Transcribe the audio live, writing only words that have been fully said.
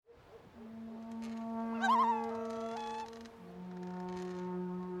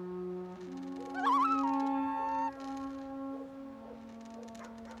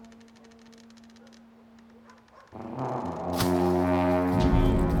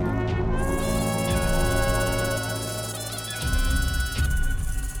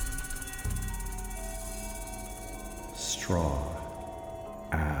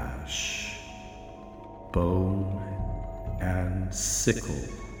sickle.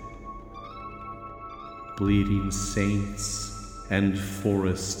 Bleeding saints and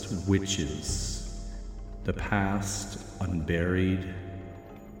forest witches, the past unburied,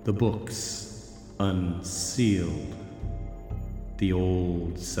 the books unsealed, the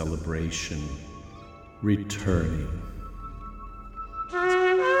old celebration returning.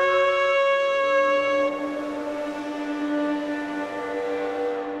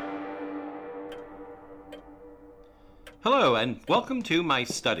 Hello, and welcome to my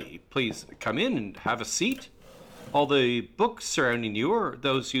study. Please come in and have a seat. All the books surrounding you are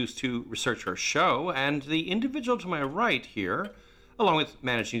those used to research our show, and the individual to my right here, along with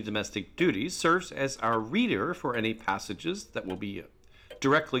managing domestic duties, serves as our reader for any passages that will be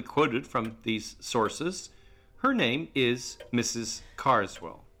directly quoted from these sources. Her name is Mrs.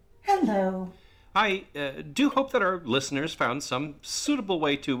 Carswell. Hello. I do hope that our listeners found some suitable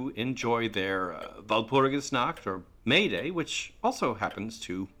way to enjoy their Walpurgisnacht or May Day, which also happens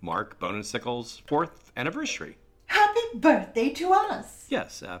to mark Bone and Sickle's 4th anniversary. Happy birthday to us.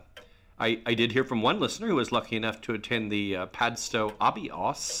 Yes, I did hear from one listener who was lucky enough to attend the Padstow Hobby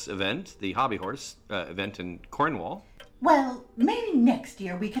event, the hobby horse event in Cornwall. Well, maybe next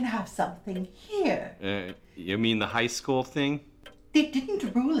year we can have something here. You mean the high school thing? They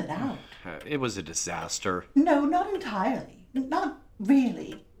didn't rule it out. It was a disaster. No, not entirely. Not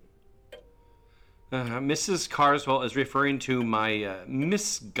really. Mrs. Carswell is referring to my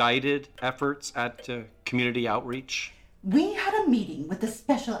misguided efforts at community outreach. We had a meeting with the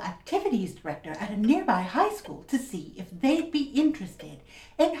special activities director at a nearby high school to see if they'd be interested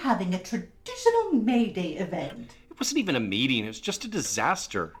in having a traditional May Day event. It wasn't even a meeting. It was just a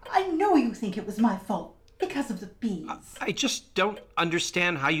disaster. I know you think it was my fault because of the bees. I just don't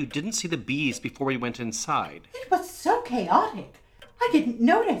understand how you didn't see the bees before we went inside. It was so chaotic. I didn't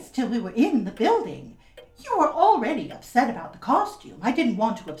notice till we were in the building. You were already upset about the costume. I didn't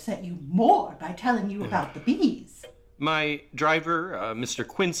want to upset you more by telling you about the bees. My driver, Mr.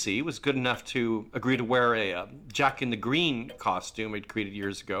 Quincy, was good enough to agree to wear a Jack in the Green costume I'd created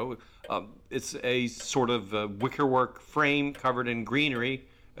years ago. It's a sort of wickerwork frame covered in greenery,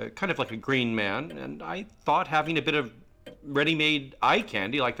 kind of like a green man, and I thought having a bit of ready-made eye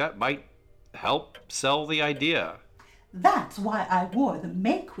candy like that might help sell the idea. That's why I wore the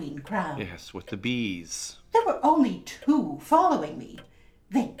May Queen crown. Yes, with the bees. There were only 2 following me.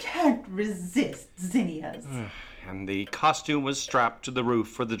 They can't resist zinnias. And the costume was strapped to the roof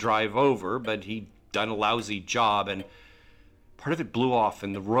for the drive over, but he'd done a lousy job, and part of it blew off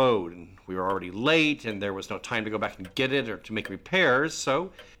in the road, and we were already late, and there was no time to go back and get it or to make repairs,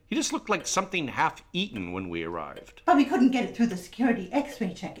 so he just looked like something half-eaten when we arrived. But we couldn't get it through the security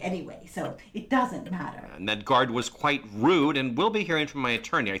x-ray check anyway, so it doesn't matter. And that guard was quite rude, and we'll be hearing from my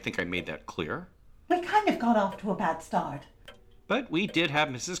attorney. I think I made that clear. We kind of got off to a bad start. But we did have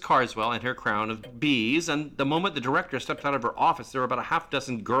Mrs. Carswell and her crown of bees, and the moment the director stepped out of her office, there were about a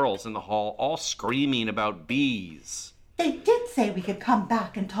half-dozen girls in the hall, all screaming about bees. They did say we could come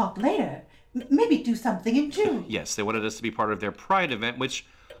back and talk later. Maybe do something in June. Yes, they wanted us to be part of their Pride event, which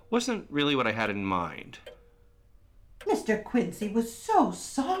wasn't really what I had in mind. Mr. Quincy was so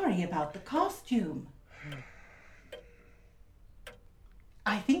sorry about the costume.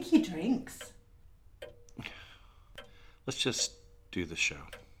 I think he drinks. Let's just do the show.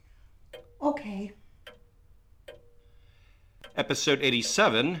 Okay. Episode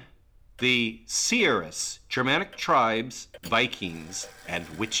 87, The Seeress, Germanic Tribes, Vikings, and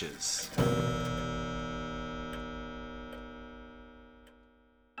Witches.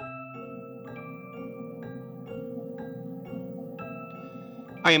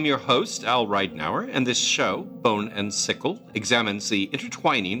 I am your host, Al Ridenour, and this show, Bone and Sickle, examines the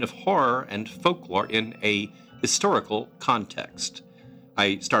intertwining of horror and folklore in a historical context.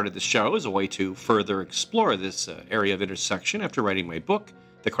 I started the show as a way to further explore this area of intersection after writing my book,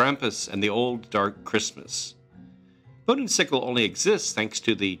 The Krampus and the Old Dark Christmas. Bone and Sickle only exists thanks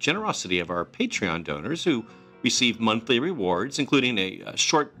to the generosity of our Patreon donors who receive monthly rewards, including a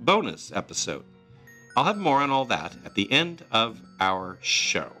short bonus episode. I'll have more on all that at the end of our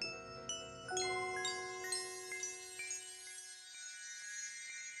show.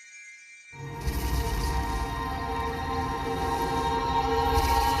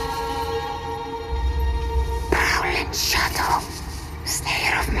 Prowling shadow,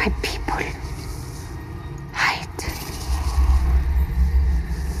 snare of my people, hide.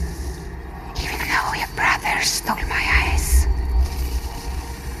 Even though your brother stole my eyes,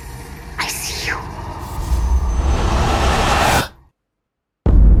 I see you.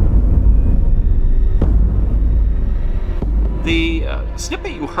 The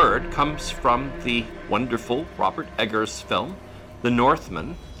snippet you heard comes from the wonderful Robert Eggers film, The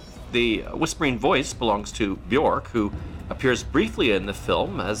Northman. The whispering voice belongs to Bjork, who appears briefly in the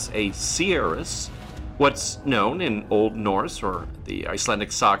film as a seeress, what's known in Old Norse or the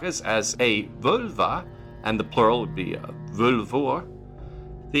Icelandic sagas as a völva, and the plural would be völvur.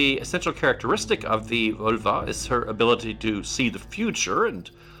 The essential characteristic of the völva is her ability to see the future and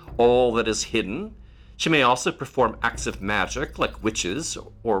all that is hidden. She may also perform acts of magic like witches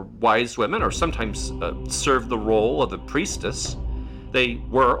or wise women, or sometimes serve the role of a priestess. They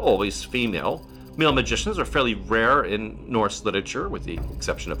were always female. Male magicians are fairly rare in Norse literature, with the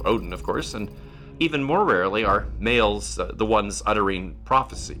exception of Odin, of course, and even more rarely are males the ones uttering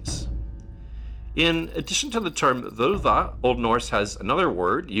prophecies. In addition to the term völva, Old Norse has another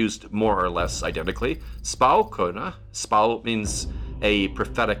word used more or less identically, spákona. Spá means a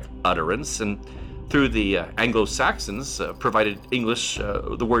prophetic utterance, and through the Anglo-Saxons provided English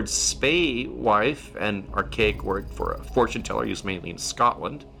the word spay wife, an archaic word for a fortune teller used mainly in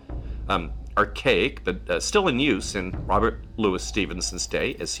Scotland. Archaic, but still in use in Robert Louis Stevenson's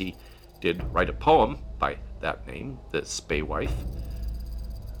day, as he did write a poem by that name, The Spay Wife.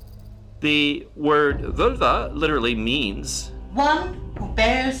 The word völva literally means one who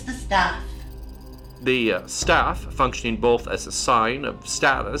bears the staff. The staff functioning both as a sign of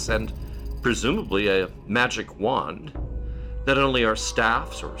status and presumably a magic wand. Not only are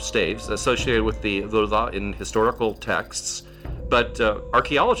staffs or staves associated with the völva in historical texts, but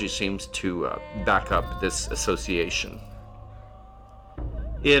archaeology seems to back up this association.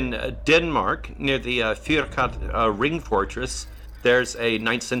 In Denmark, near the Fyrkat ring fortress, there's a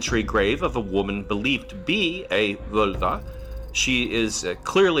 9th century grave of a woman believed to be a völva. She is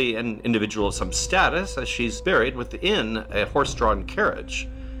clearly an individual of some status, as she's buried within a horse-drawn carriage.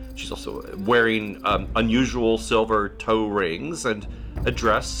 She's also wearing unusual silver toe rings and a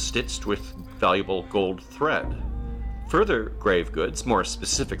dress stitched with valuable gold thread. Further grave goods more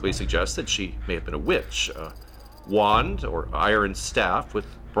specifically suggest that she may have been a witch. A wand or iron staff with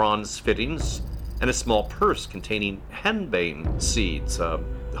bronze fittings, and a small purse containing henbane seeds, a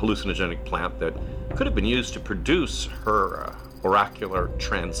hallucinogenic plant that could have been used to produce her oracular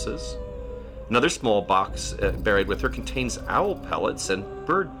trances. Another small box buried with her contains owl pellets and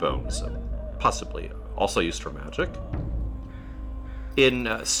bird bones, possibly also used for magic.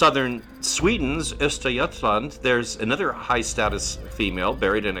 In southern Sweden's Östergötland, there's another high-status female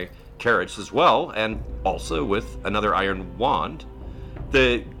buried in a carriage as well, and also with another iron wand.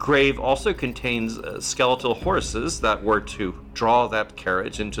 The grave also contains skeletal horses that were to draw that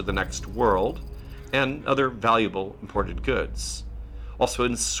carriage into the next world, and other valuable imported goods. Also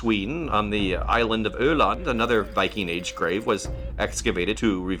in Sweden, on the island of Öland, another Viking Age grave was excavated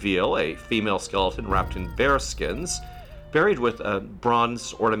to reveal a female skeleton wrapped in bear skins, buried with a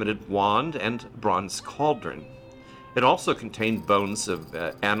bronze ornamented wand and bronze cauldron. It also contained bones of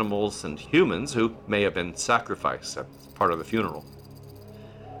animals and humans who may have been sacrificed as part of the funeral.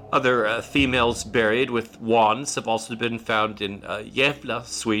 Other females buried with wands have also been found in Gävle,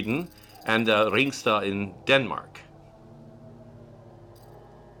 Sweden, and Ringstad in Denmark.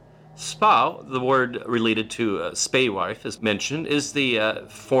 Spá, the word related to Spaywife, as mentioned, is the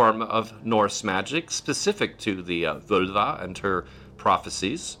form of Norse magic specific to the völva and her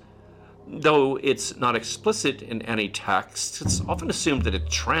prophecies. Though it's not explicit in any text, it's often assumed that a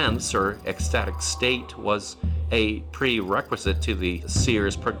trance or ecstatic state was a prerequisite to the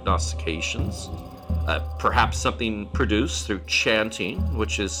seer's prognostications. Perhaps something produced through chanting,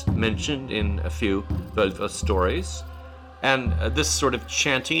 which is mentioned in a few völva stories. And this sort of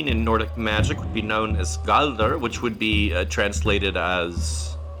chanting in Nordic magic would be known as galdr, which would be translated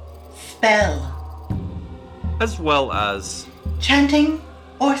as spell, as well as chanting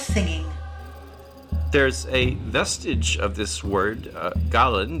or singing. There's a vestige of this word,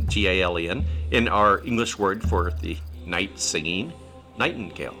 galen, G-A-L-E-N, in our English word for the night singing,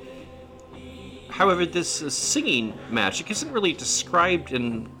 nightingale. However, this singing magic isn't really described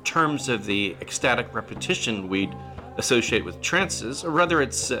in terms of the ecstatic repetition we'd associate with trances, or rather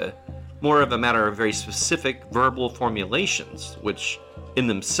it's more of a matter of very specific verbal formulations, which in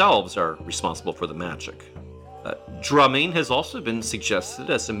themselves are responsible for the magic. Drumming has also been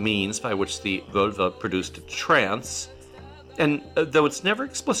suggested as a means by which the völva produced a trance, and though it's never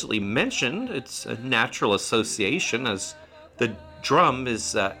explicitly mentioned, it's a natural association, as the drum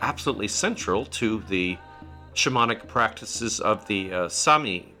is absolutely central to the shamanic practices of the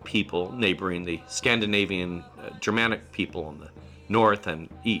Sami people neighboring the Scandinavian Germanic people in the north and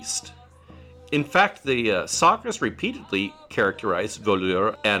east. In fact, the sagas repeatedly characterize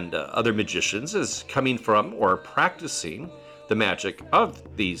Völur and other magicians as coming from or practicing the magic of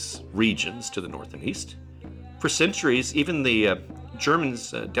these regions to the north and east. For centuries, even the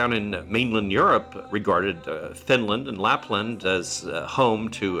Germans down in mainland Europe regarded Finland and Lapland as home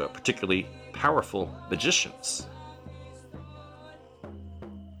to particularly powerful magicians.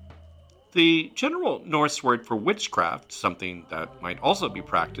 The general Norse word for witchcraft, something that might also be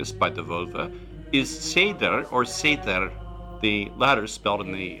practiced by the Volva, is seder or sether, the latter spelled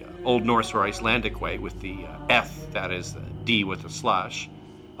in the Old Norse or Icelandic way with the F, that is D with a slash.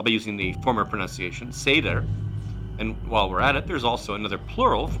 I'll be using the former pronunciation, seder. And while we're at it, there's also another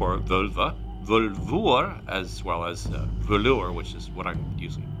plural for Volva, Volvur, as well as Volur, which is what I'm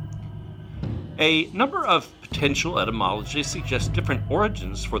using. A number of potential etymologies suggest different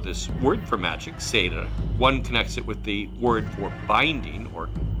origins for this word for magic, seder. One connects it with the word for binding or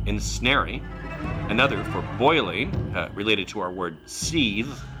ensnaring, another for boiling, related to our word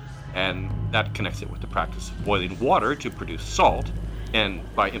seethe, and that connects it with the practice of boiling water to produce salt, and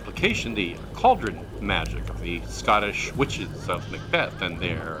by implication the cauldron magic of the Scottish witches of Macbeth and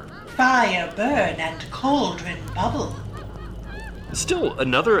their fire burn and cauldron bubble. Still,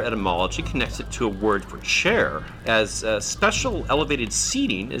 another etymology connects it to a word for chair, as special elevated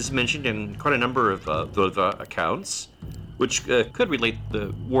seating is mentioned in quite a number of Volva accounts, which could relate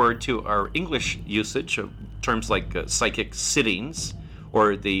the word to our English usage of terms like psychic sittings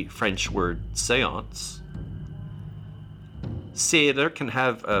or the French word séance. Seder can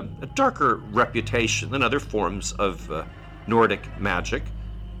have a darker reputation than other forms of Nordic magic.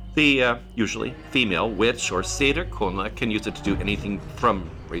 The usually female witch or sederkona can use it to do anything from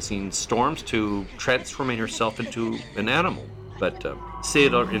racing storms to transforming herself into an animal. But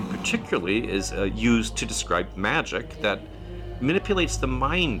seder in particularly is used to describe magic that manipulates the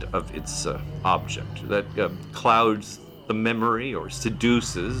mind of its object, that clouds the memory or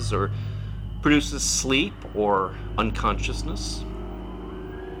seduces or produces sleep or unconsciousness.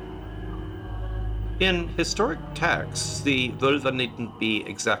 In historic texts, the Volva needn't be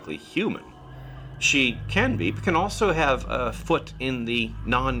exactly human. She can be, but can also have a foot in the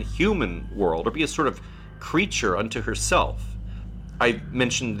non-human world or be a sort of creature unto herself. I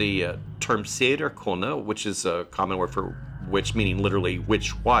mentioned the term sederkona, which is a common word for witch, meaning literally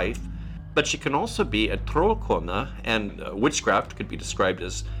witch wife, but she can also be a trollkona, and witchcraft could be described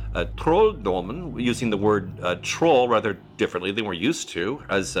as a trolldomen, using the word troll rather differently than we're used to,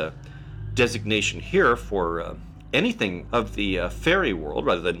 as a designation here for anything of the fairy world,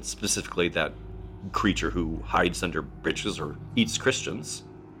 rather than specifically that creature who hides under bridges or eats Christians.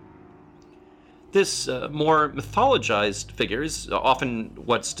 This more mythologized figure is often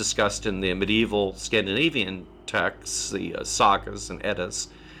what's discussed in the medieval Scandinavian texts, the sagas and Eddas,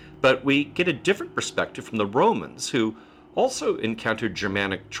 but we get a different perspective from the Romans, who also encountered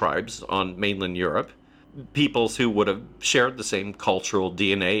Germanic tribes on mainland Europe, peoples who would have shared the same cultural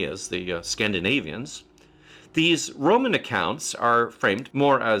DNA as the Scandinavians. These Roman accounts are framed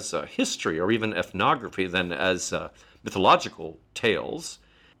more as history or even ethnography than as mythological tales,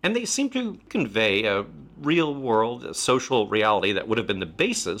 and they seem to convey a real-world social reality that would have been the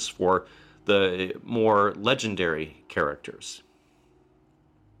basis for the more legendary characters.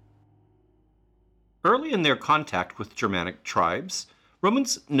 Early in their contact with Germanic tribes,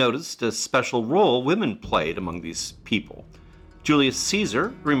 Romans noticed a special role women played among these people. Julius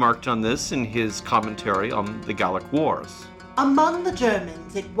Caesar remarked on this in his commentary on the Gallic Wars. Among the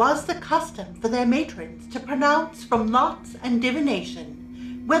Germans, it was the custom for their matrons to pronounce from lots and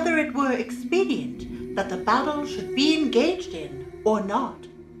divination whether it were expedient that the battle should be engaged in or not.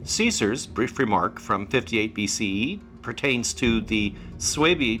 Caesar's brief remark from 58 BCE pertains to the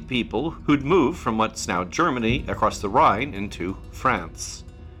Suebi people who'd moved from what's now Germany across the Rhine into France.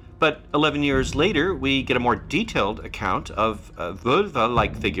 But 11 years later, we get a more detailed account of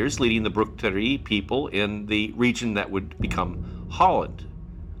Volva-like figures leading the Bructeri people in the region that would become Holland.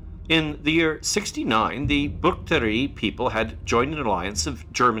 In the year 69, the Bructeri people had joined an alliance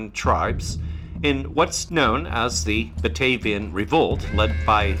of German tribes in what's known as the Batavian Revolt, led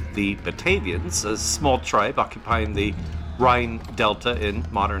by the Batavians, a small tribe occupying the Rhine Delta in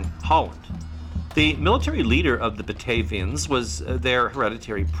modern Holland. The military leader of the Batavians was their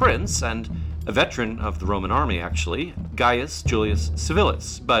hereditary prince and a veteran of the Roman army, actually, Gaius Julius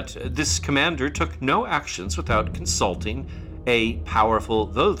Civilis. But this commander took no actions without consulting a powerful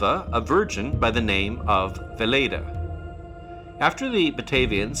Volva, a virgin by the name of Veleda. After the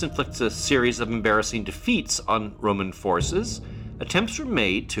Batavians inflicted a series of embarrassing defeats on Roman forces, attempts were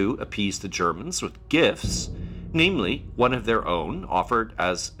made to appease the Germans with gifts, namely one of their own offered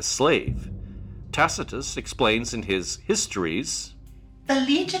as a slave. Tacitus explains in his Histories, The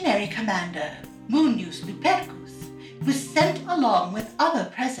legionary commander, Munius Lupercus, was sent along with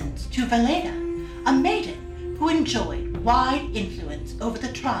other presents to Veleda, a maiden who enjoyed wide influence over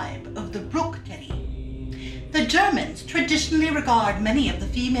the tribe of the Bructeri. The Germans traditionally regard many of the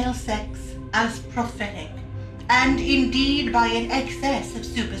female sex as prophetic, and indeed by an excess of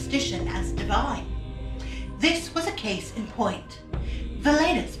superstition as divine. This was a case in point.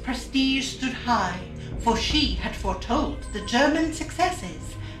 Veleda's prestige stood high, for she had foretold the German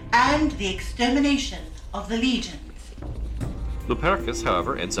successes and the extermination of the legions. Lupercus,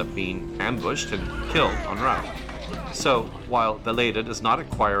 however, ends up being ambushed and killed en route. So, while Veleda does not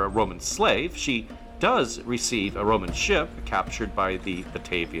acquire a Roman slave, she does receive a Roman ship captured by the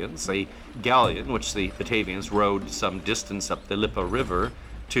Batavians, a galleon which the Batavians rowed some distance up the Lippe River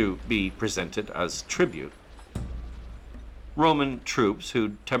to be presented as tribute. Roman troops,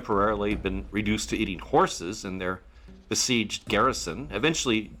 who'd temporarily been reduced to eating horses in their besieged garrison,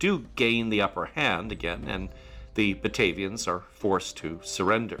 eventually do gain the upper hand again, and the Batavians are forced to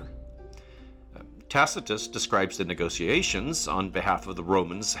surrender. Tacitus describes the negotiations on behalf of the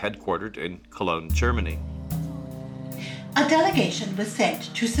Romans headquartered in Cologne, Germany. A delegation was sent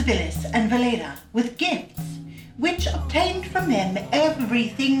to Civilis and Veleda with gifts, which obtained from them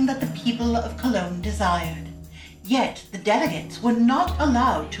everything that the people of Cologne desired. Yet the delegates were not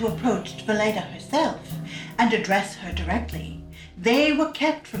allowed to approach Veleda herself and address her directly. They were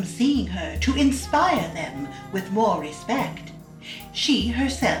kept from seeing her to inspire them with more respect. She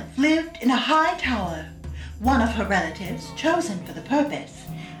herself lived in a high tower. One of her relatives, chosen for the purpose,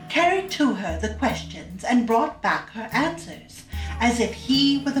 carried to her the questions and brought back her answers, as if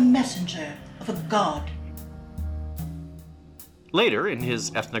he were the messenger of a god. Later, in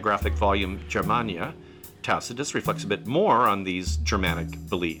his ethnographic volume Germania, Tacitus reflects a bit more on these Germanic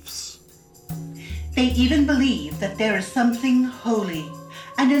beliefs. They even believe that there is something holy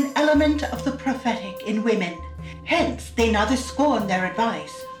and an element of the prophetic in women. Hence, they neither scorn their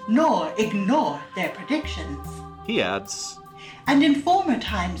advice nor ignore their predictions. He adds, And in former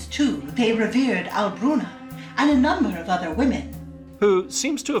times, too, they revered Albruna and a number of other women, who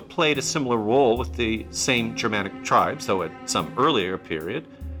seems to have played a similar role with the same Germanic tribes, though at some earlier period,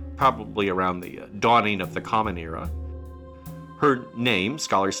 probably around the dawning of the Common Era. Her name,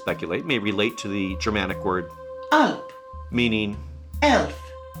 scholars speculate, may relate to the Germanic word Alp, meaning elf,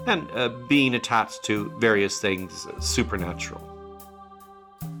 and being attached to various things supernatural.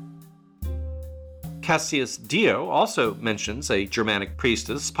 Cassius Dio also mentions a Germanic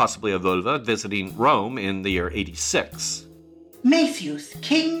priestess, possibly a vulva, visiting Rome in the year 86. Macius,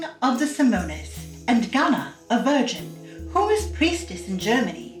 king of the Simones, and Ganna, a virgin, who was priestess in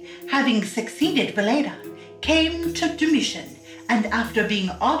Germany, having succeeded Veleda, came to Domitian, and after being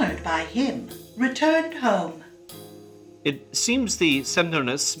honored by him, returned home. It seems the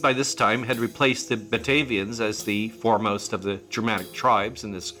Semnones by this time had replaced the Batavians as the foremost of the Germanic tribes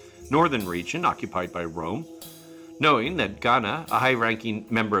in this northern region occupied by Rome. Knowing that Ganna, a high-ranking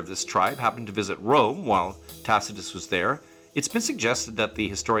member of this tribe, happened to visit Rome while Tacitus was there, it's been suggested that the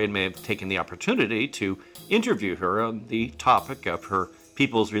historian may have taken the opportunity to interview her on the topic of her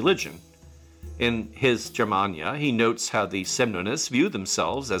people's religion. In his Germania, he notes how the Semnones view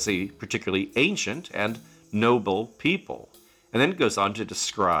themselves as a particularly ancient and noble people, and then goes on to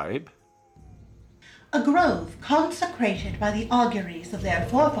describe a grove consecrated by the auguries of their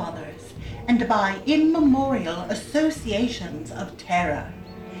forefathers and by immemorial associations of terror.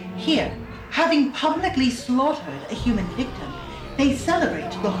 Here, having publicly slaughtered a human victim, they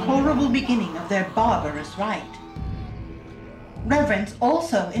celebrate the horrible beginning of their barbarous rite. Reverence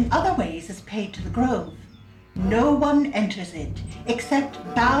also in other ways is paid to the grove. No one enters it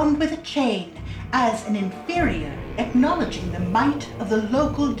except bound with a chain as an inferior, acknowledging the might of the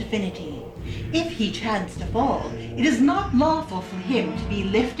local divinity. If he chance to fall, it is not lawful for him to be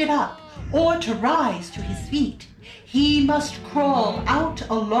lifted up or to rise to his feet. He must crawl out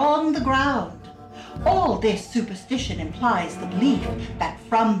along the ground. All this superstition implies the belief that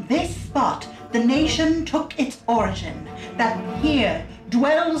from this spot the nation took its origin, that here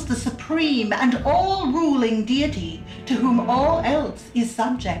dwells the supreme and all-ruling deity to whom all else is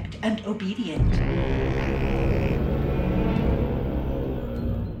subject and obedient.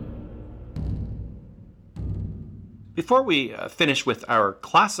 Before we finish with our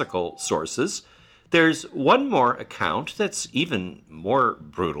classical sources, there's one more account that's even more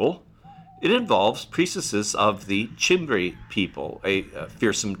brutal. It involves priestesses of the Cimbri people, a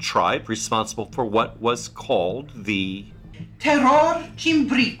fearsome tribe responsible for what was called the Terror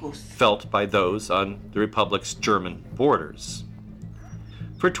Cimbricus, felt by those on the Republic's German borders.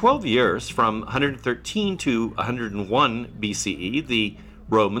 For 12 years, from 113 to 101 BCE, the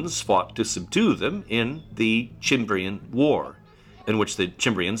Romans fought to subdue them in the Cimbrian War, in which the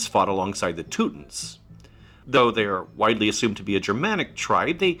Cimbrians fought alongside the Teutons. Though they are widely assumed to be a Germanic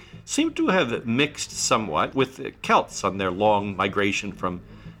tribe, they seem to have mixed somewhat with the Celts on their long migration from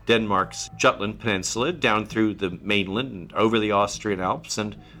Denmark's Jutland Peninsula down through the mainland and over the Austrian Alps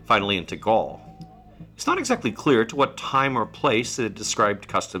and finally into Gaul. It's not exactly clear to what time or place the described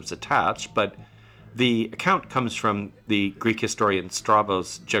customs attach, but the account comes from the Greek historian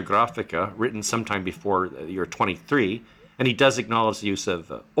Strabos Geographica, written sometime before the year 23, and he does acknowledge the use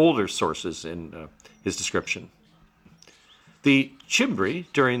of older sources in his description. The Cimbri,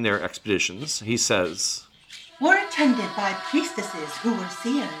 during their expeditions, he says, were attended by priestesses who were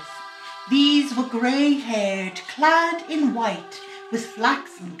seers. These were grey-haired, clad in white, with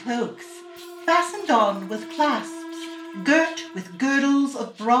flaxen cloaks, fastened on with clasps, girt with girdles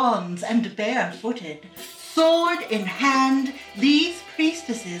of bronze and bare-footed. Sword in hand, these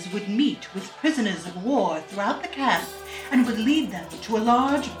priestesses would meet with prisoners of war throughout the camp and would lead them to a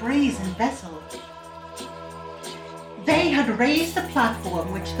large brazen vessel. They had raised a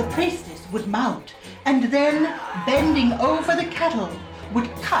platform which the priestess would mount, and then, bending over the kettle,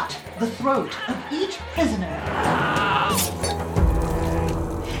 would cut the throat of each prisoner.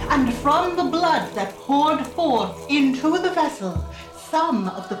 And from the blood that poured forth into the vessel, some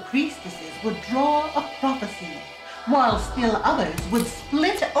of the priestesses would draw a prophecy, while still others would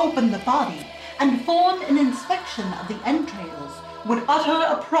split open the body and form an inspection of the entrails, would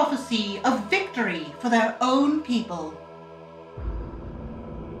utter a prophecy of victory for their own people.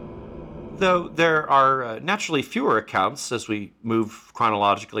 Though there are naturally fewer accounts as we move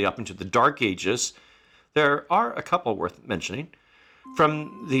chronologically up into the Dark Ages, there are a couple worth mentioning.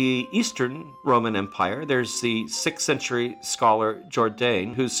 From the Eastern Roman Empire, there's the 6th century scholar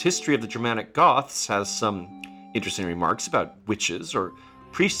Jourdain, whose history of the Germanic Goths has some interesting remarks about witches or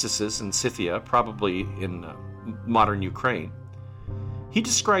priestesses in Scythia, probably in modern Ukraine. He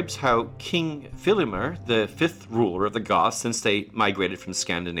describes how King Philomer, the 5th ruler of the Goths since they migrated from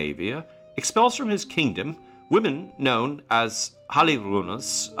Scandinavia, expels from his kingdom women known as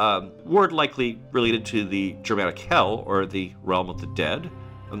Halirunas, a word likely related to the Germanic hell or the realm of the dead,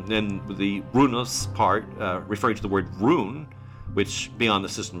 and then the runos part referring to the word rune, which beyond the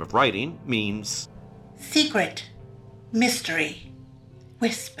system of writing means secret, mystery,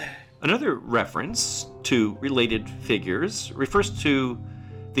 whisper. Another reference to related figures refers to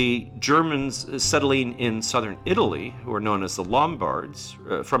the Germans settling in southern Italy, who are known as the Lombards,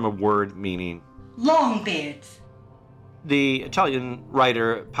 from a word meaning longbeards. The Italian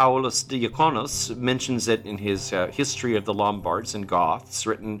writer Paulus Diaconus mentions it in his History of the Lombards and Goths,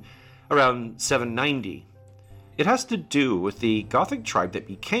 written around 790. It has to do with the Gothic tribe that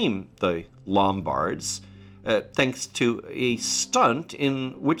became the Lombards, thanks to a stunt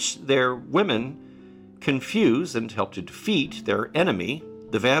in which their women confuse and help to defeat their enemy,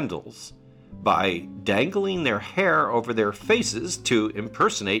 the Vandals, by dangling their hair over their faces to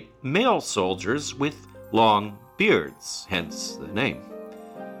impersonate male soldiers with long beards, hence the name.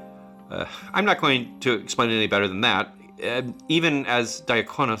 I'm not going to explain it any better than that. Even as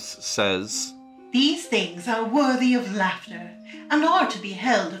Diaconus says, these things are worthy of laughter, and are to be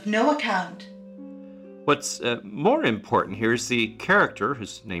held of no account. What's more important here is the character,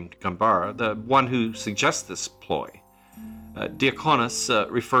 who's named Gambara, the one who suggests this ploy. Diaconus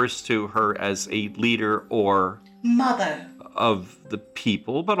refers to her as a leader or mother of the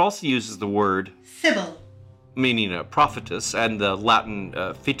people, but also uses the word Sibyl, meaning a prophetess, and the Latin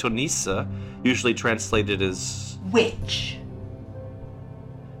Fitonissa, usually translated as witch,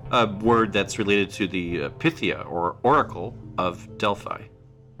 a word that's related to the Pythia, or oracle, of Delphi.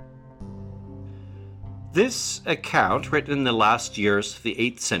 This account, written in the last years of the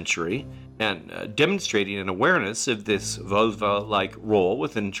 8th century, and demonstrating an awareness of this Volva-like role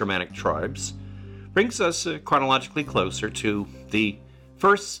within Germanic tribes, brings us chronologically closer to the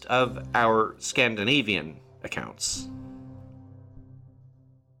first of our Scandinavian accounts.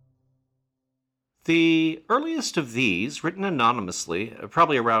 The earliest of these, written anonymously,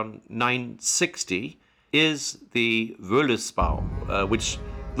 probably around 960, is the Völuspá, which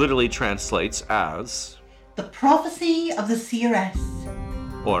literally translates as the prophecy of the seeress,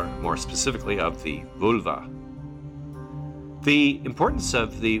 or more specifically of the vulva. The importance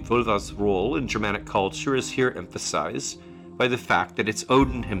of the vulva's role in Germanic culture is here emphasized by the fact that it's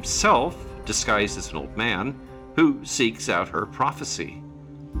Odin himself, disguised as an old man, who seeks out her prophecy.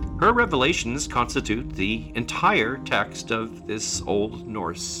 Her revelations constitute the entire text of this Old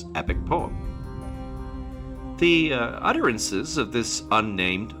Norse epic poem. The utterances of this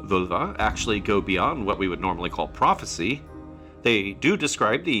unnamed vulva actually go beyond what we would normally call prophecy. They do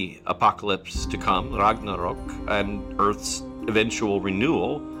describe the apocalypse to come, Ragnarok, and Earth's eventual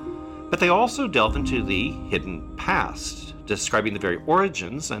renewal, But they also delve into the hidden past, describing the very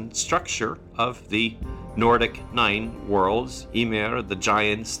origins and structure of the Nordic 9 worlds, Ymir, the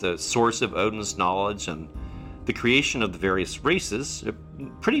giants, the source of Odin's knowledge, and the creation of the various races.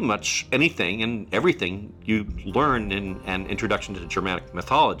 Pretty much anything and everything you learn in an introduction to Germanic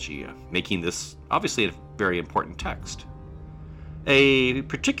mythology, making this obviously a very important text. A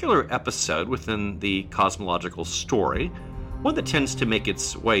particular episode within the cosmological story, one that tends to make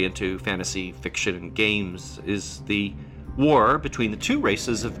its way into fantasy fiction and games, is the war between the two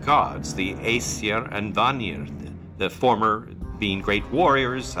races of gods, the Aesir and Vanir, the former being great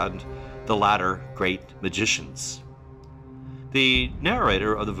warriors and the latter great magicians. The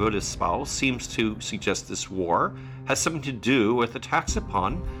narrator of the Völuspá seems to suggest this war has something to do with attacks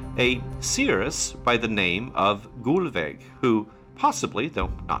upon a seeress by the name of Gullveig, who possibly,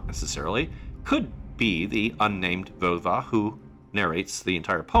 though not necessarily, could be the unnamed Völva who narrates the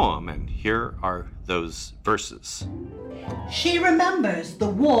entire poem, and here are those verses. She remembers the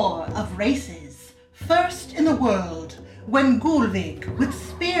war of races, first in the world, when Gullveig with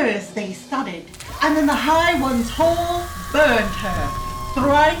spears they studded, and in the High One's hall burned her.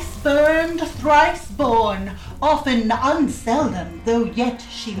 Thrice burned, thrice born, often unseldom, though yet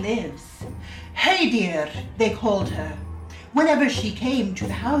she lives. Heidir, they called her. Whenever she came to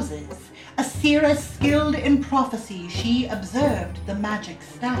the houses, a seeress skilled in prophecy, she observed the magic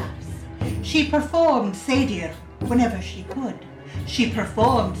staffs. She performed Sadir whenever she could. She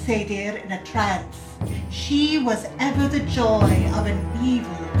performed Sadir in a trance. She was ever the joy of an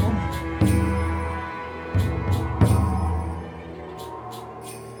evil woman.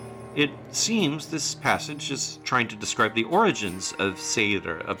 It seems this passage is trying to describe the origins of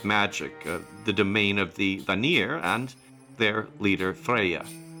Sadir, of magic, the domain of the Vanir, and their leader Freya.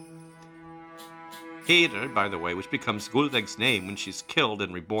 Heidir, by the way, which becomes Gullveig's name when she's killed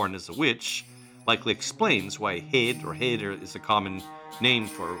and reborn as a witch, likely explains why Heid or Heidir is a common name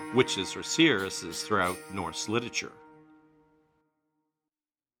for witches or seeresses throughout Norse literature.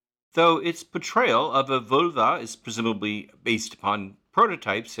 Though its portrayal of a Völva is presumably based upon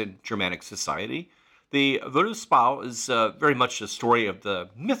prototypes in Germanic society, the Völuspá is very much a story of the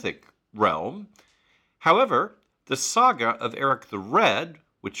mythic realm. However, the saga of Eric the Red,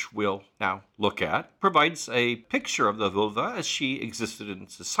 which we'll now look at, provides a picture of the Völva as she existed in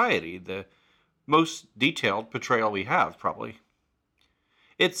society, the most detailed portrayal we have, probably.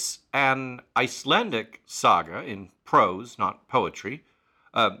 It's an Icelandic saga in prose, not poetry,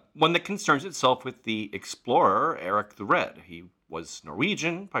 one that concerns itself with the explorer Eric the Red. He was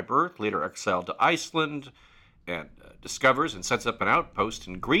Norwegian by birth, later exiled to Iceland, and discovers and sets up an outpost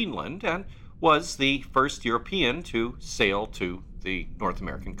in Greenland, and was the first European to sail to the North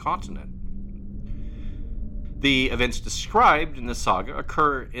American continent. The events described in the saga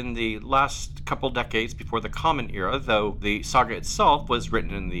occur in the last couple decades before the Common Era, though the saga itself was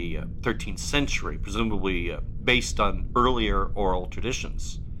written in the 13th century, presumably based on earlier oral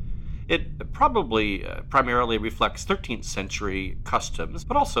traditions. It probably primarily reflects 13th century customs,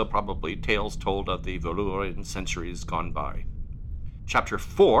 but also probably tales told of the Volur in centuries gone by. Chapter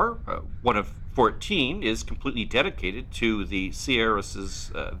 4, one of 14, is completely dedicated to the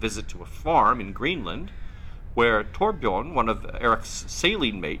seeress's visit to a farm in Greenland, where Torbjorn, one of Eric's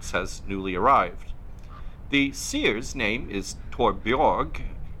sailing mates, has newly arrived. The seer's name is Torbjorg,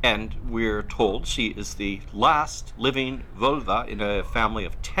 and we're told she is the last living Völva in a family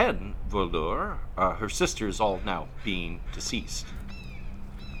of 10 Volur, her sisters all now being deceased.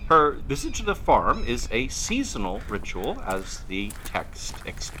 Her visit to the farm is a seasonal ritual, as the text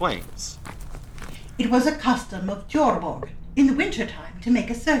explains. It was a custom of Tjorborg in the wintertime to make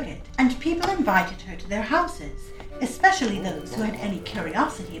a circuit, and people invited her to their houses, especially those who had any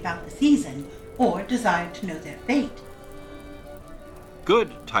curiosity about the season or desired to know their fate.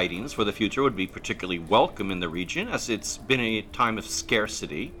 Good tidings for the future would be particularly welcome in the region, as it's been a time of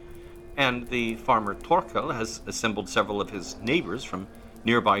scarcity, and the farmer Torkel has assembled several of his neighbors from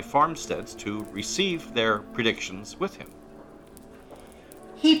nearby farmsteads to receive their predictions with him.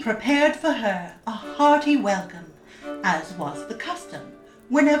 He prepared for her a hearty welcome, as was the custom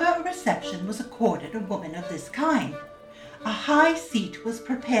whenever a reception was accorded a woman of this kind. A high seat was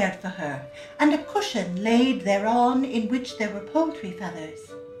prepared for her, and a cushion laid thereon in which there were poultry feathers.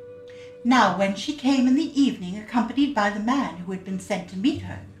 Now when she came in the evening accompanied by the man who had been sent to meet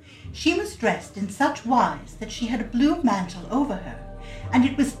her, she was dressed in such wise that she had a blue mantle over her, and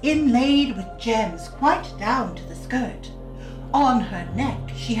it was inlaid with gems quite down to the skirt. On her neck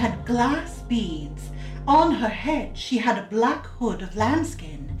she had glass beads. On her head she had a black hood of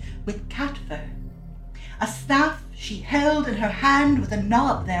lambskin with cat fur. A staff she held in her hand with a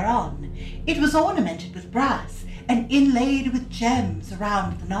knob thereon. It was ornamented with brass and inlaid with gems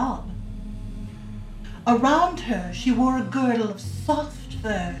around the knob. Around her she wore a girdle of soft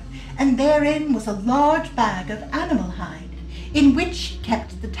fur, and therein was a large bag of animal hide, in which she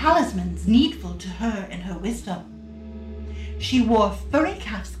kept the talismans needful to her in her wisdom. She wore furry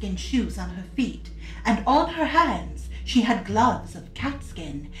calfskin shoes on her feet, and on her hands she had gloves of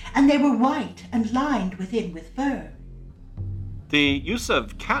catskin, and they were white and lined within with fur. The use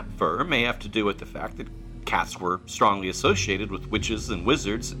of cat fur may have to do with the fact that cats were strongly associated with witches and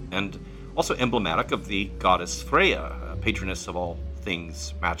wizards, and also emblematic of the goddess Freya, patroness of all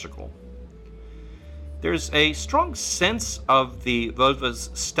things magical. There's a strong sense of the Völva's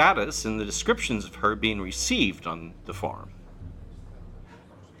status in the descriptions of her being received on the farm.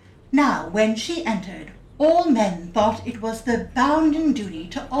 Now, when she entered, all men thought it was their bounden duty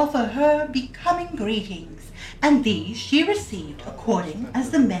to offer her becoming greetings, and these she received according as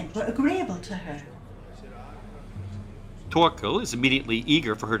the men were agreeable to her. Torkel is immediately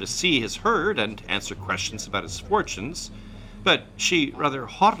eager for her to see his herd and answer questions about his fortunes, but she rather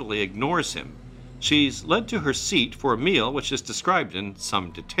haughtily ignores him. She's led to her seat for a meal which is described in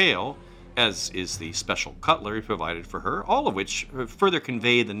some detail, as is the special cutlery provided for her, all of which further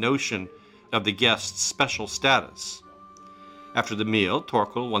convey the notion of the guest's special status. After the meal,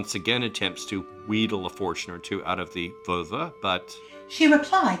 Torkel once again attempts to wheedle a fortune or two out of the Völva, but she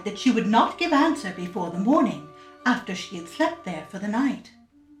replied that she would not give answer before the morning, after she had slept there for the night.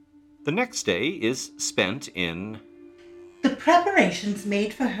 The next day is spent in the preparations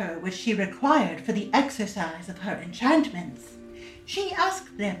made for her which she required for the exercise of her enchantments. She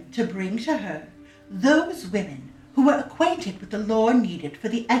asked them to bring to her those women who were acquainted with the lore needed for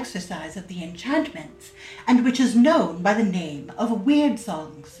the exercise of the enchantments, and which is known by the name of weird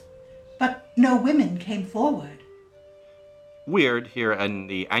songs. But no women came forward. Weird here in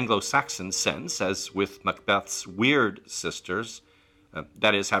the Anglo-Saxon sense, as with Macbeth's Weird Sisters,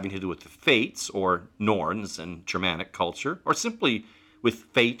 that is having to do with the Fates, or Norns in Germanic culture, or simply with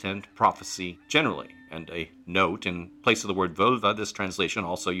fate and prophecy generally. And a note, in place of the word Völva, this translation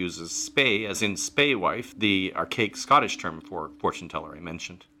also uses spey, as in spaewife, the archaic Scottish term for fortune teller I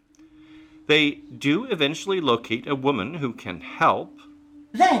mentioned. They do eventually locate a woman who can help.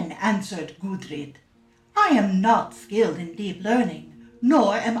 Then answered Gudrid, I am not skilled in deep learning,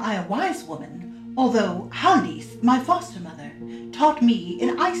 nor am I a wise woman, although Haldís, my foster mother, taught me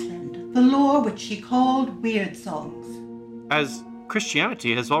in Iceland the lore which she called weird songs. As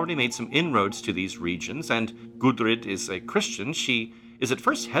Christianity has already made some inroads to these regions, and Gudrid is a Christian, she is at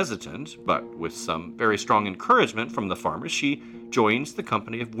first hesitant, but with some very strong encouragement from the farmers, she joins the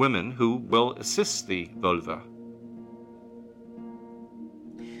company of women who will assist the Völva.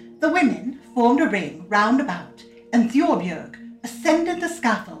 The women formed a ring round about, and Thjorbjörg ascended the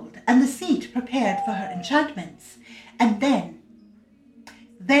scaffold and the seat prepared for her enchantments, and then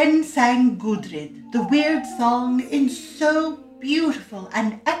sang Gudrid the weird song in so beautiful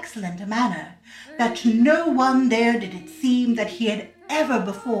and excellent a manner that to no one there did it seem that he had ever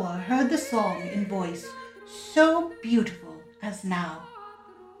before heard the song in voice so beautiful as now.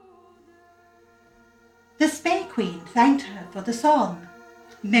 The Spey Queen thanked her for the song.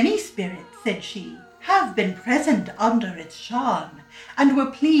 Many spirits, said she, have been present under its charm, and were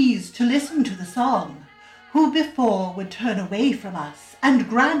pleased to listen to the song, who before would turn away from us and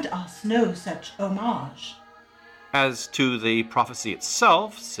grant us no such homage. As to the prophecy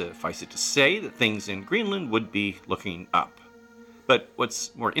itself, suffice it to say that things in Greenland would be looking up. But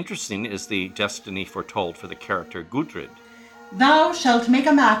what's more interesting is the destiny foretold for the character Gudrid. Thou shalt make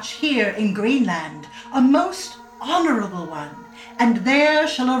a match here in Greenland, a most honorable one, and there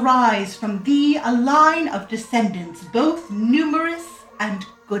shall arise from thee a line of descendants both numerous and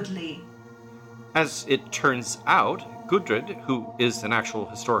goodly. As it turns out, Gudrid, who is an actual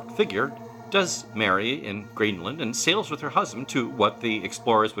historic figure, does marry in Greenland and sails with her husband to what the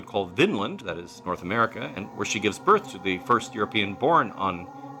explorers would call Vinland, that is North America, and where she gives birth to the first European born on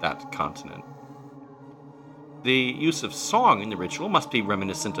that continent. The use of song in the ritual must be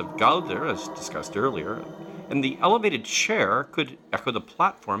reminiscent of Galdr, as discussed earlier, and the elevated chair could echo the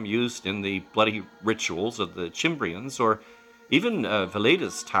platform used in the bloody rituals of the Cimbrians, or even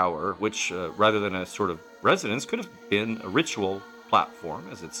Veleda's tower, which, rather than a sort of residence, could have been a ritual platform,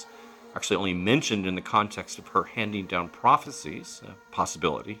 as it's actually only mentioned in the context of her handing down prophecies, a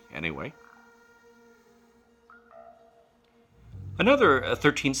possibility anyway. Another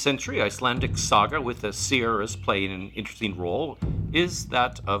 13th century Icelandic saga with the seers playing an interesting role is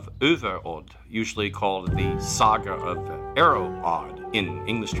that of Överod, usually called the Saga of Eroad in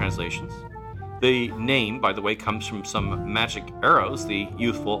English translations. The name, by the way, comes from some magic arrows the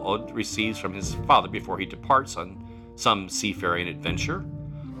youthful Odd receives from his father before he departs on some seafaring adventure.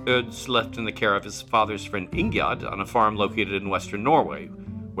 Odd's left in the care of his father's friend Ingjald on a farm located in western Norway,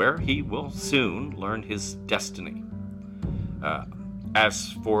 where he will soon learn his destiny.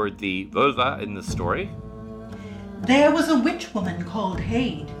 As for the Volva in the story, there was a witch woman called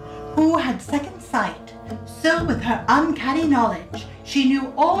Heid, who had second sight, so with her uncanny knowledge, she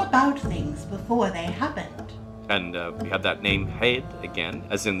knew all about things before they happened. And we have that name Heid again,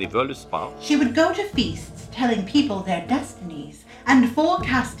 as in the Völuspá. She would go to feasts telling people their destinies and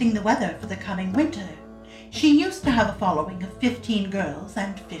forecasting the weather for the coming winter. She used to have a following of 15 girls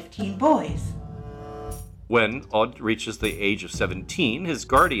and 15 boys. When Odd reaches the age of 17, his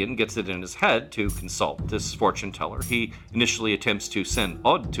guardian gets it in his head to consult this fortune teller. He initially attempts to send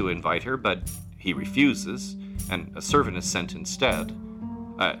Odd to invite her, but he refuses, and a servant is sent instead.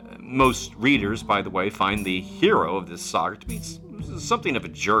 Most readers, by the way, find the hero of this saga to be something of a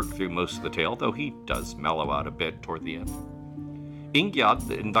jerk through most of the tale, though he does mellow out a bit toward the end. Ingjald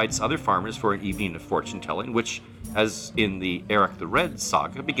invites other farmers for an evening of fortune-telling, which, as in the Eric the Red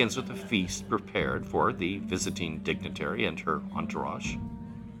saga, begins with a feast prepared for the visiting dignitary and her entourage.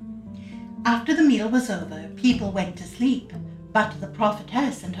 After the meal was over, people went to sleep, but the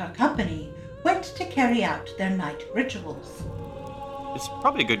prophetess and her company went to carry out their night rituals. It's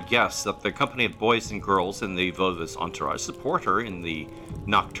probably a good guess that the company of boys and girls in the Volva's entourage support her in the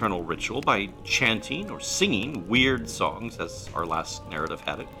nocturnal ritual by chanting or singing weird songs, as our last narrative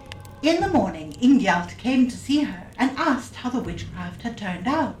had it. In the morning, Ingjald came to see her and asked how the witchcraft had turned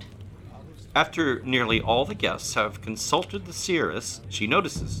out. After nearly all the guests have consulted the seeress, she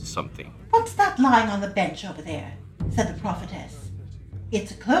notices something. "What's that lying on the bench over there?" said the prophetess.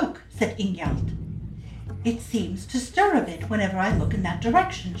 "It's a cloak," said Ingjald. "It seems to stir a bit whenever I look in that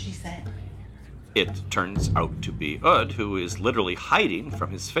direction," she said. It turns out to be Odd, who is literally hiding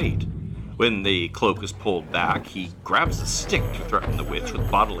from his fate. When the cloak is pulled back, he grabs a stick to threaten the witch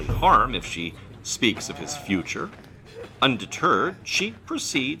with bodily harm if she speaks of his future. Undeterred, she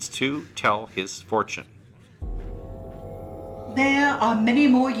proceeds to tell his fortune. "There are many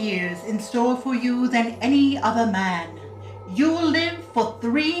more years in store for you than any other man. You'll live for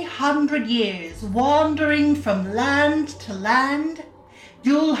 300 years, wandering from land to land.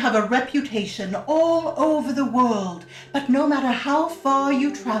 You'll have a reputation all over the world, but no matter how far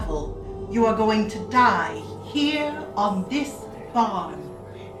you travel, you are going to die here on this farm.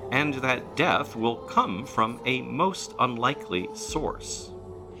 And that death will come from a most unlikely source.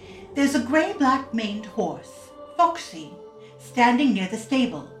 There's a gray-black maned horse, Foxy, standing near the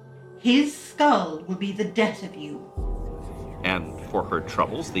stable. His skull will be the death of you." And for her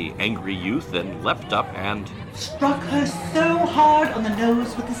troubles, the angry youth then leapt up and struck her so hard on the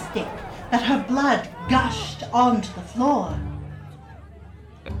nose with a stick that her blood gushed onto the floor.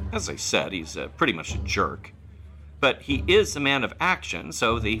 As I said, he's pretty much a jerk. But he is a man of action,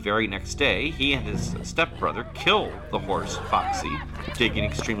 so the very next day, he and his stepbrother kill the horse Foxy, dig an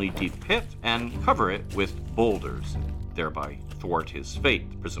extremely deep pit, and cover it with boulders, thereby thwart his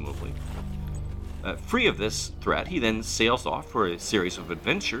fate, presumably. Free of this threat, he then sails off for a series of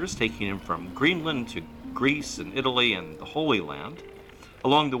adventures, taking him from Greenland to Greece and Italy and the Holy Land.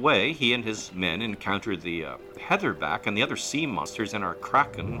 Along the way, he and his men encountered the heatherback and the other sea monsters in our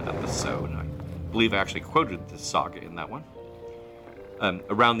Kraken episode. I believe I actually quoted this saga in that one.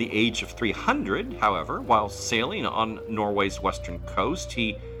 Around the age of 300, however, while sailing on Norway's western coast,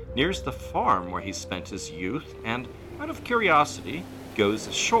 he nears the farm where he spent his youth and, out of curiosity, goes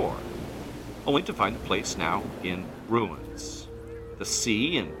ashore, only to find the place now in ruins. The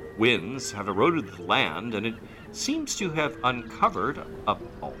sea and winds have eroded the land, and it seems to have uncovered, of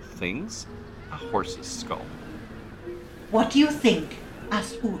all things, a horse's skull. "What do you think?"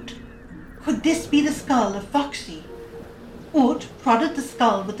 asked Ut. "Could this be the skull of Foxy?" Ut prodded the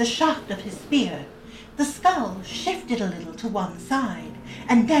skull with the shaft of his spear. The skull shifted a little to one side,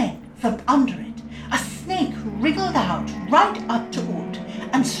 and then, from under it, a snake wriggled out right up to Ut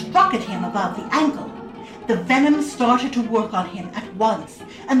and struck at him above the ankle. The venom started to work on him at once,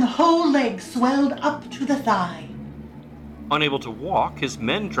 and the whole leg swelled up to the thigh. Unable to walk, his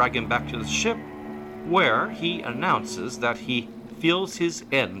men drag him back to the ship, where he announces that he feels his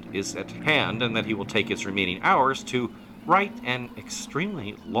end is at hand and that he will take his remaining hours to write an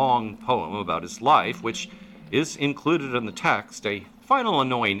extremely long poem about his life, which is included in the text, a final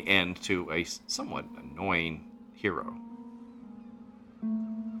annoying end to a somewhat annoying hero.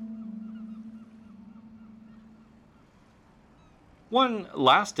 One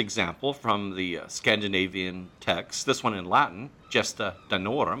last example from the Scandinavian text, this one in Latin, Gesta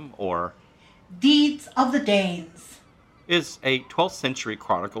Danorum, or Deeds of the Danes is a 12th century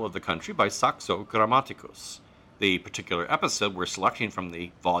chronicle of the country by Saxo Grammaticus. The particular episode we're selecting from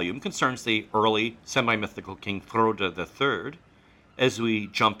the volume concerns the early semi-mythical King Frode III. As we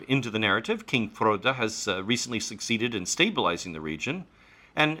jump into the narrative, King Frode has recently succeeded in stabilizing the region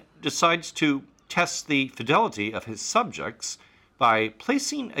and decides to test the fidelity of his subjects by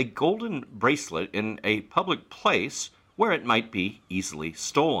placing a golden bracelet in a public place where it might be easily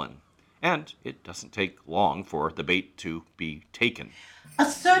stolen. And it doesn't take long for the bait to be taken. A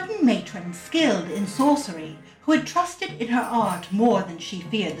certain matron skilled in sorcery, who had trusted in her art more than she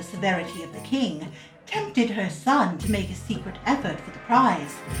feared the severity of the king, tempted her son to make a secret effort for the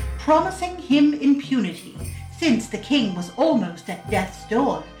prize, promising him impunity, since the king was almost at death's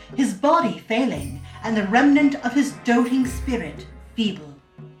door, his body failing, and the remnant of his doting spirit feeble.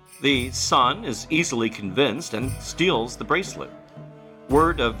 The son is easily convinced and steals the bracelet.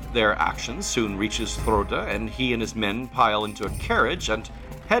 Word of their actions soon reaches Frode, and he and his men pile into a carriage and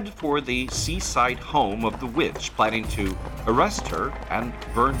head for the seaside home of the witch, planning to arrest her and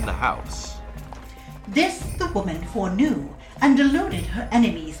burn the house. This the woman foreknew, and deluded her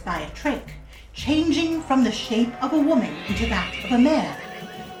enemies by a trick, changing from the shape of a woman into that of a mare.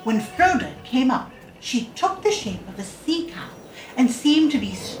 When Frode came up, she took the shape of a sea cow, and seemed to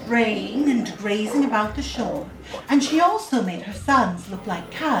be straying and grazing about the shore, and she also made her sons look like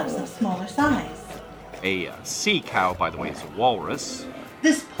calves of smaller size. A sea cow, by the way, is a walrus.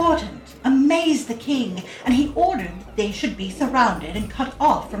 This portent amazed the king, and he ordered they should be surrounded and cut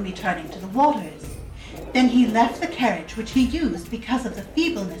off from returning to the waters. Then he left the carriage which he used because of the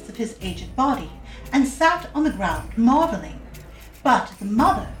feebleness of his aged body, and sat on the ground marveling. But the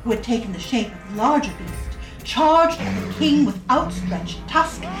mother, who had taken the shape of the larger beast, charged at the king with outstretched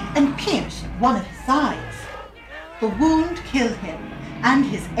tusk and pierced one of his sides. The wound killed him, and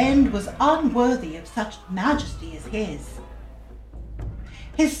his end was unworthy of such majesty as his.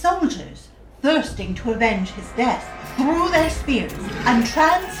 His soldiers, thirsting to avenge his death, threw their spears and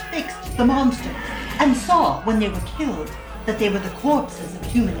transfixed the monsters, and saw, when they were killed, that they were the corpses of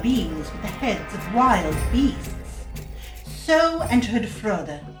human beings with the heads of wild beasts. So entered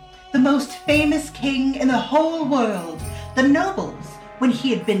Frode, the most famous king in the whole world. The nobles, when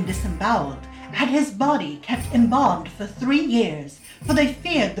he had been disemboweled, had his body kept embalmed for 3 years, for they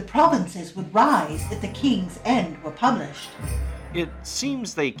feared the provinces would rise if the king's end were published. It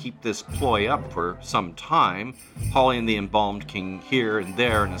seems they keep this ploy up for some time, hauling the embalmed king here and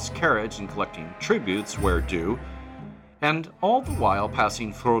there in his carriage and collecting tributes where due, and all the while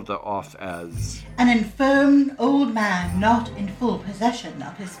passing Frode off as an infirm old man not in full possession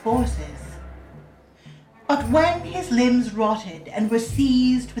of his forces. But when his limbs rotted and were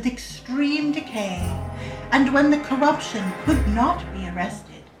seized with extreme decay, and when the corruption could not be arrested,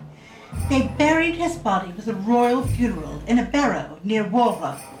 they buried his body with a royal funeral in a barrow near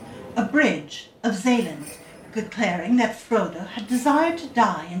Walra, a bridge of Zealand, declaring that Frode had desired to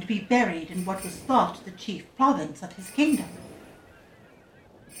die and be buried in what was thought the chief province of his kingdom.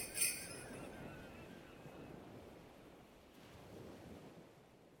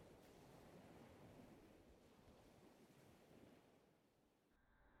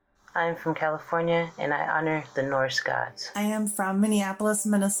 I'm from California, and I honor the Norse gods. I am from Minneapolis,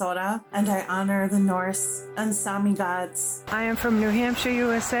 Minnesota, and I honor the Norse and Sami gods. I am from New Hampshire,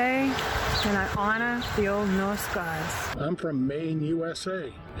 USA, and I honor the old Norse gods. I'm from Maine,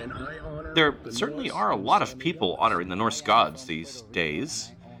 USA, and I honor... There certainly are a lot of people honoring the Norse gods these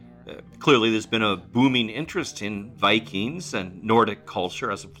days. Clearly, there's been a booming interest in Vikings and Nordic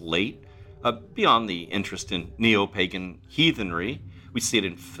culture as of late, beyond the interest in neo-pagan heathenry. We see it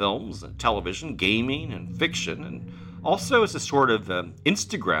in films and television, gaming and fiction, and also as a sort of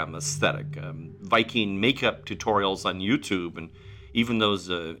Instagram aesthetic, Viking makeup tutorials on YouTube, and even those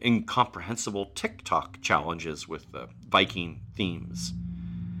incomprehensible TikTok challenges with Viking themes.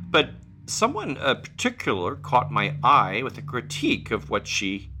 But someone particular caught my eye with a critique of what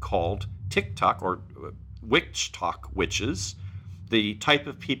she called TikTok or witch talk witches, the type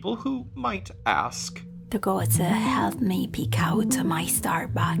of people who might ask, the gods help me pick out my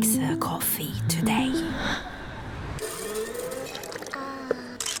Starbucks coffee today.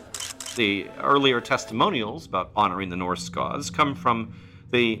 The earlier testimonials about honoring the Norse gods come from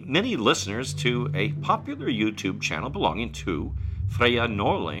the many listeners to a popular YouTube channel belonging to Freya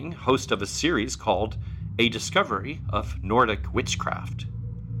Norling, host of a series called A Discovery of Nordic Witchcraft.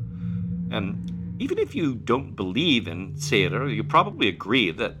 And even if you don't believe in Sera, you probably agree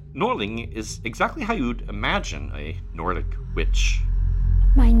that Norling is exactly how you'd imagine a Nordic witch.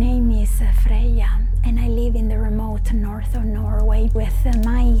 My name is Freya, and I live in the remote north of Norway with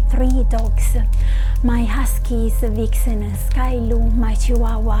my 3 dogs. My huskies Vixen, Skylu, my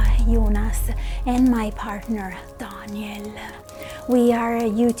chihuahua Jonas, and my partner Daniel. We are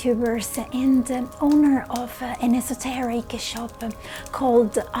YouTubers and owner of an esoteric shop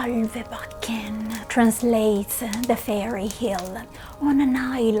called Alvebakken, translates the fairy hill, on an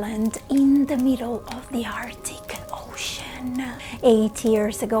island in the middle of the Arctic Ocean. 8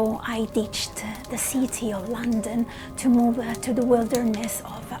 years ago I ditched the city of London to move to the wilderness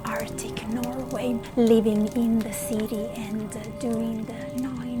of Arctic Norway, living in the city and doing the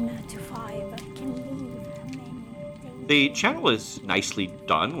 9 to 5 can leave many days. The channel is nicely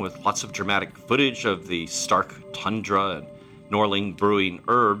done with lots of dramatic footage of the stark tundra and Norling brewing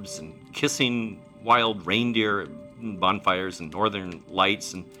herbs and kissing wild reindeer and bonfires and northern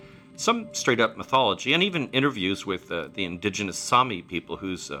lights and some straight-up mythology, and even interviews with the indigenous Sami people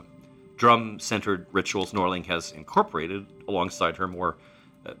whose drum-centered rituals Norling has incorporated alongside her more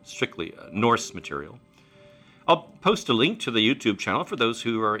strictly Norse material. I'll post a link to the YouTube channel for those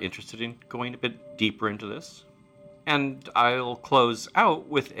who are interested in going a bit deeper into this. And I'll close out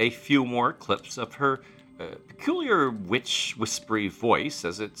with a few more clips of her peculiar witch whispery voice,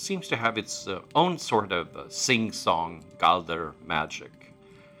 as it seems to have its own sort of sing-song Galdr magic.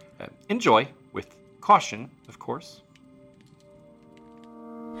 Enjoy, with caution, of course.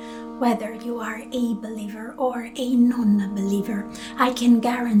 Whether you are a believer or a non-believer, I can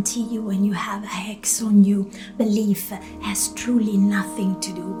guarantee you when you have a hex on you, belief has truly nothing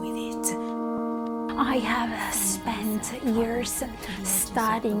to do with it. I have spent years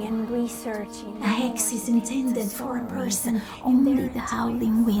studying and researching. A hex is intended for a person only the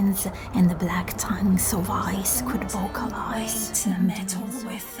howling winds and the black tongues of ice could vocalize metal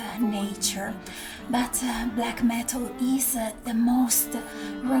with nature. But black metal is the most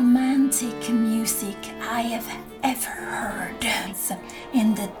romantic music I have ever heard.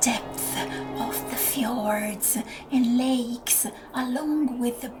 In the depth of the fjords and lakes, along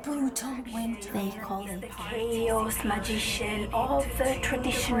with the brutal winter. They call it the chaos magician of the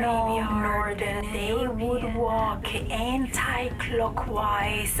traditional northern. They would walk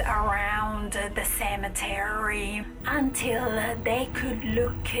anti-clockwise around the cemetery until they could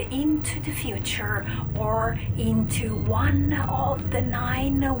look into the future or into one of the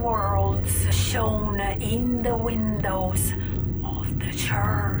 9 worlds shown in the windows of the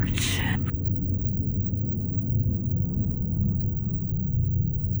church.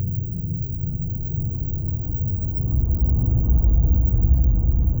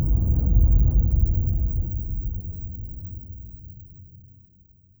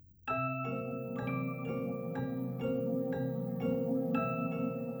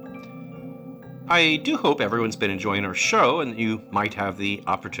 I do hope everyone's been enjoying our show and you might have the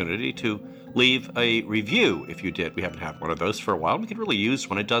opportunity to leave a review if you did. We haven't had one of those for a while. We could really use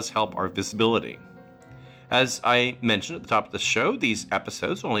one. It does help our visibility. As I mentioned at the top of the show, these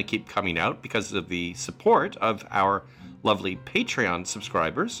episodes only keep coming out because of the support of our lovely Patreon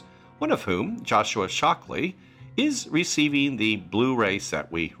subscribers, one of whom, Joshua Shockley, is receiving the Blu-ray set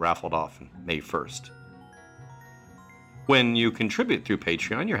we raffled off on May 1st. When you contribute through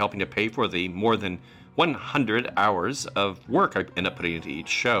Patreon, you're helping to pay for the more than 100 hours of work I end up putting into each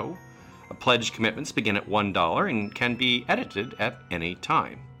show. Pledge commitments begin at $1 and can be edited at any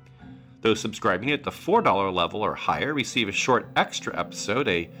time. Those subscribing at the $4 level or higher receive a short extra episode,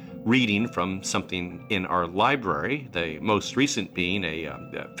 a reading from something in our library, the most recent being a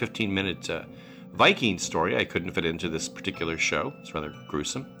 15-minute Viking story I couldn't fit into this particular show. It's rather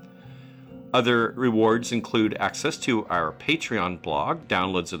gruesome. Other rewards include access to our Patreon blog,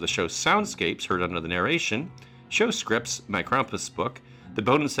 downloads of the show's soundscapes heard under the narration, show scripts, my Krampus book, the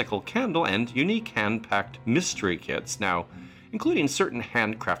Bone and Sickle candle, and unique hand-packed mystery kits, now including certain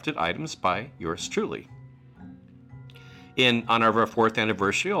handcrafted items by yours truly. In honor of our 4th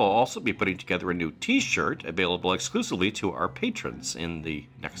anniversary, I'll also be putting together a new t-shirt available exclusively to our patrons in the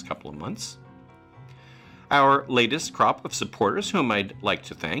next couple of months. Our latest crop of supporters, whom I'd like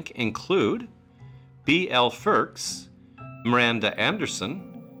to thank, include B.L. Firks, Miranda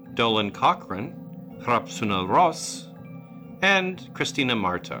Anderson, Dolan Cochran, Hrapsuna Ross, and Christina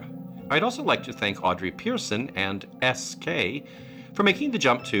Marta. I'd also like to thank Audrey Pearson and S.K. for making the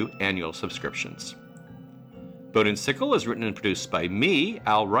jump to annual subscriptions. Bone and Sickle is written and produced by me,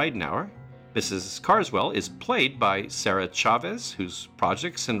 Al Ridenour. Mrs. Carswell is played by Sarah Chavez, whose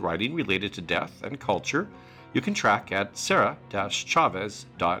projects and writing related to death and culture you can track at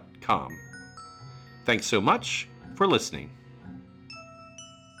sarah-chavez.com. Thanks so much for listening.